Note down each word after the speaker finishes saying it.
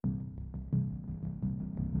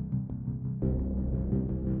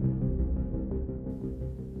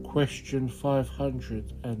Question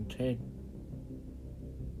 510.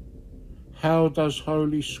 How does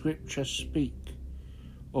Holy Scripture speak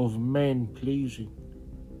of men pleasing?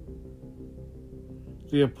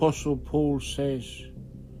 The Apostle Paul says,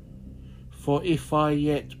 "For if I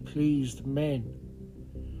yet pleased men,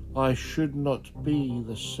 I should not be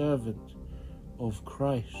the servant of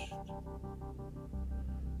Christ."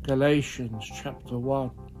 Galatians chapter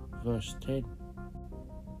 1 verse 10.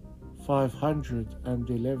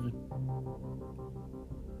 511.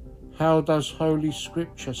 How does Holy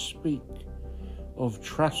Scripture speak of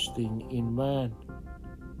trusting in man?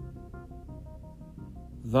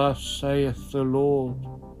 Thus saith the Lord,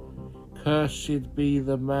 "Cursed be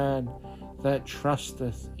the man that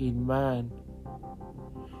trusteth in man,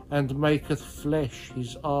 and maketh flesh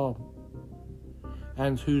his arm,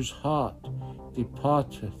 and whose heart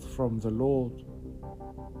departeth from the Lord."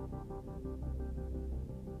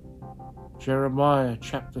 Jeremiah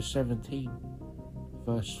chapter 17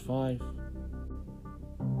 verse 5.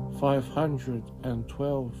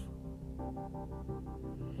 512.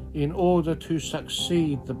 In order to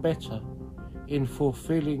succeed the better in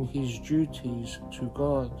fulfilling his duties to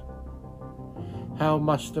God, how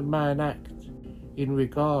must a man act in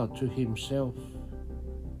regard to himself?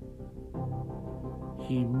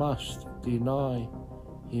 He must deny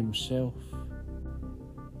himself.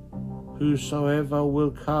 "Whosoever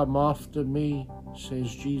will come after me,"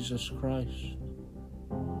 says Jesus Christ,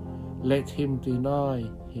 "let him deny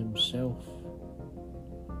himself."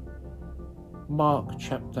 Mark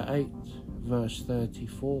chapter 8 verse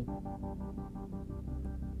 34.